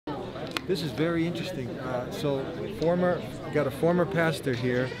This is very interesting. Got a former pastor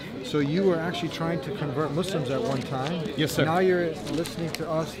here. So you were actually trying to convert Muslims at one time. Yes, sir. Now you're listening to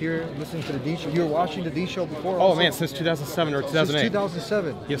us here, listening to the D Show. You were watching the D Show before? Oh, man, since 2007 or 2008. Since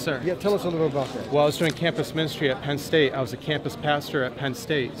 2007? Yes, sir. Yeah, tell us a little about that. Well, I was doing campus ministry at Penn State. I was a campus pastor at Penn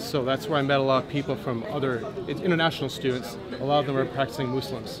State. So that's where I met a lot of people from other international students. A lot of them were practicing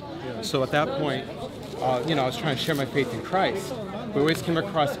Muslims. Yeah. So at that point, I was trying to share my faith in Christ. We always came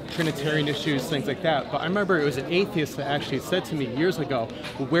across Trinitarian issues, things like that. But I remember it was an atheist that actually said to me years ago,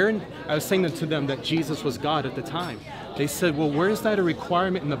 I was saying to them that Jesus was God at the time. They said, well, where is that a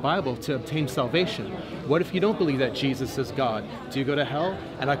requirement in the Bible to obtain salvation? What if you don't believe that Jesus is God? Do you go to hell?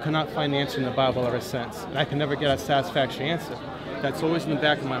 And I could not find the answer in the Bible ever since. And I can never get a satisfactory answer. That's always in the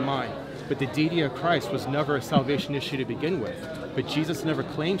back of my mind. But the deity of Christ was never a salvation issue to begin with. But Jesus never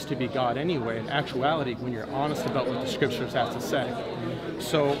claims to be God anyway, in actuality, when you're honest about what the scriptures have to say.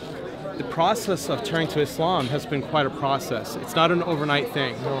 So the process of turning to Islam has been quite a process. It's not an overnight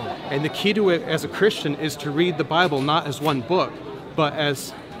thing. No. And the key to it as a Christian is to read the Bible not as one book, but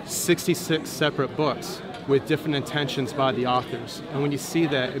as 66 separate books with different intentions by the authors. And when you see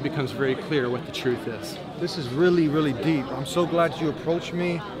that, it becomes very clear what the truth is. This is really, really deep. I'm so glad you approached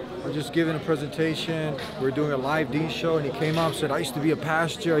me. I was just giving a presentation. We were doing a live D show, and he came up and said, I used to be a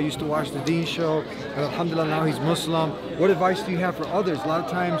pastor. I used to watch the D show. And alhamdulillah, now he's Muslim. What advice do you have for others? A lot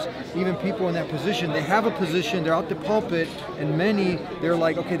of times, even people in that position, they have a position, they're out the pulpit, and many, they're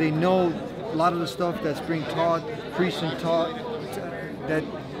like, okay, they know a lot of the stuff that's being taught, preached and taught, that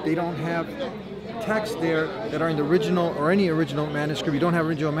they don't have texts there that are in the original or any original manuscript. You don't have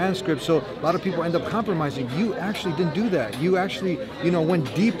original manuscript, so a lot of people end up compromising. You actually didn't do that. You actually,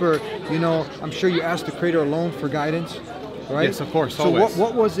 went deeper. I'm sure you asked the Creator alone for guidance, right? Yes, of course, so always.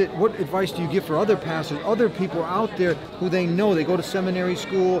 what was it? What advice do you give for other pastors, other people out there who they know, they go to seminary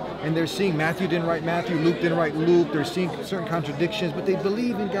school and they're seeing Matthew didn't write Matthew, Luke didn't write Luke, they're seeing certain contradictions, but they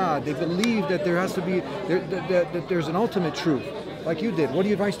believe in God. They believe that there has to be, that there's an ultimate truth. Like you did. What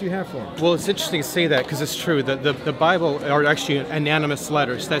advice do you have for them? Well, it's interesting to say that because it's true. The Bible are actually anonymous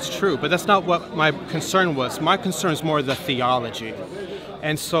letters. That's true. But that's not what my concern was. My concern is more the theology.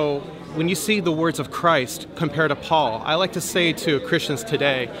 And so when you see the words of Christ compared to Paul, I like to say to Christians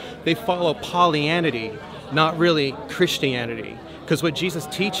today, they follow Paulianity, not really Christianity. Because what Jesus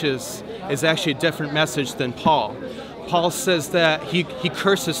teaches is actually a different message than Paul. Paul says that he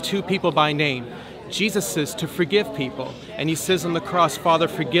curses two people by name. Jesus says to forgive people. And he says on the cross, Father,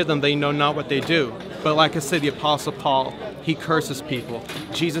 forgive them, they know not what they do. But like I said, the Apostle Paul, he curses people.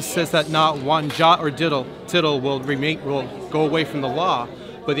 Jesus says that not one jot or tittle will go away from the law.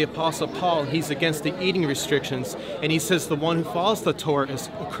 But the Apostle Paul, he's against the eating restrictions, and he says the one who follows the Torah is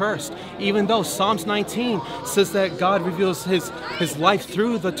accursed, even though Psalms 19 says that God reveals his life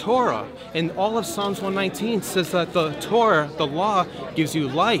through the Torah. And all of Psalms 119 says that the Torah, the law, gives you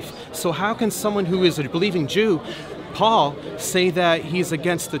life. So how can someone who is a believing Jew, Paul, say that he's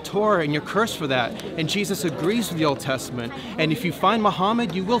against the Torah and you're cursed for that? And Jesus agrees with the Old Testament. And if you find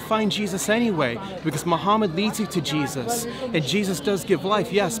Muhammad, you will find Jesus anyway, because Muhammad leads you to Jesus. And Jesus does give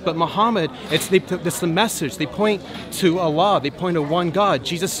life, yes, but Muhammad, it's the message. They point to Allah, they point to one God.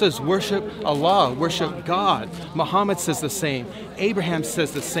 Jesus says, worship Allah, worship God. Muhammad says the same. Abraham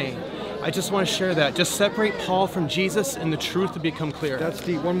says the same. I just want to share that. Just separate Paul from Jesus and the truth to become clear. That's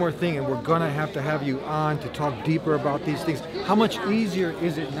the one more thing, and we're going to have you on to talk deeper about these things. How much easier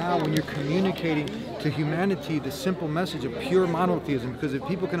is it now when you're communicating to humanity the simple message of pure monotheism? Because if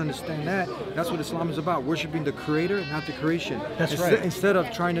people can understand that, that's what Islam is about, worshiping the Creator, not the creation. That's right. Instead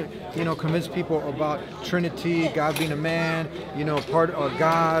of trying to, convince people about Trinity, God being a man, part of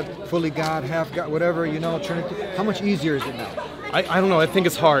God, fully God, half God, whatever, Trinity. How much easier is it now? I don't know. I think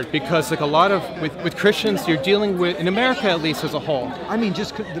it's hard because, like a lot of with Christians, you're dealing with, in America at least as a whole. I mean,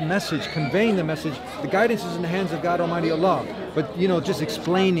 just the message, conveying the message. The guidance is in the hands of God Almighty Allah. But just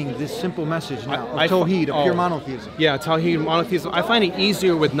explaining this simple message now of Tawheed, of pure monotheism. Yeah, Tawheed, monotheism. I find it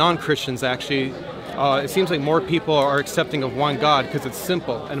easier with non-Christians actually. It seems like more people are accepting of one God because it's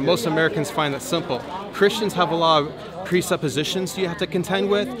simple, and most Americans find that simple. Christians have a lot of presuppositions you have to contend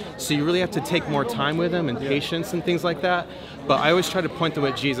with, so you really have to take more time with them and patience and things like that. But I always try to point to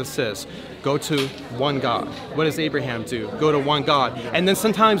what Jesus says. Go to one God. What does Abraham do? Go to one God. And then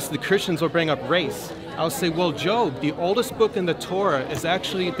sometimes the Christians will bring up race. I'll say, well, Job, the oldest book in the Torah is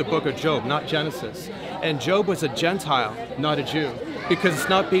actually the book of Job, not Genesis. And Job was a Gentile, not a Jew. Because it's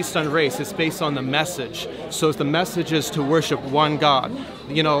not based on race, it's based on the message. So the message is to worship one God.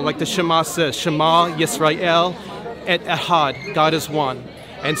 Like the Shema says, Shema Yisrael et Echad, God is one.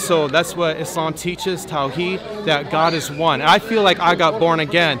 And so that's what Islam teaches, Tawheed, that God is one. And I feel like I got born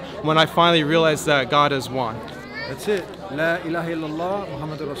again when I finally realized that God is one. That's it. La ilaha illallah,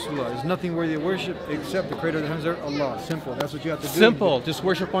 Muhammadur Rasulullah. There's nothing worthy of worship except the creator of the heavens and earth, Allah. Simple. That's what you have to do. Simple. Just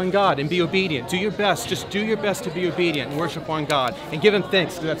worship one God and be obedient. Do your best. Just do your best to be obedient and worship one God. And give him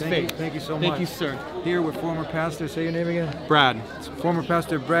thanks, because that's faith. Thank you so much. Thank you, sir. Here with former pastor, say your name again? Brad. Former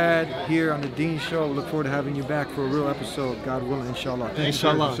Pastor Brad here on the Dean Show. We look forward to having you back for a real episode, God willing, inshallah.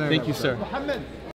 Inshallah. Thank you, sir.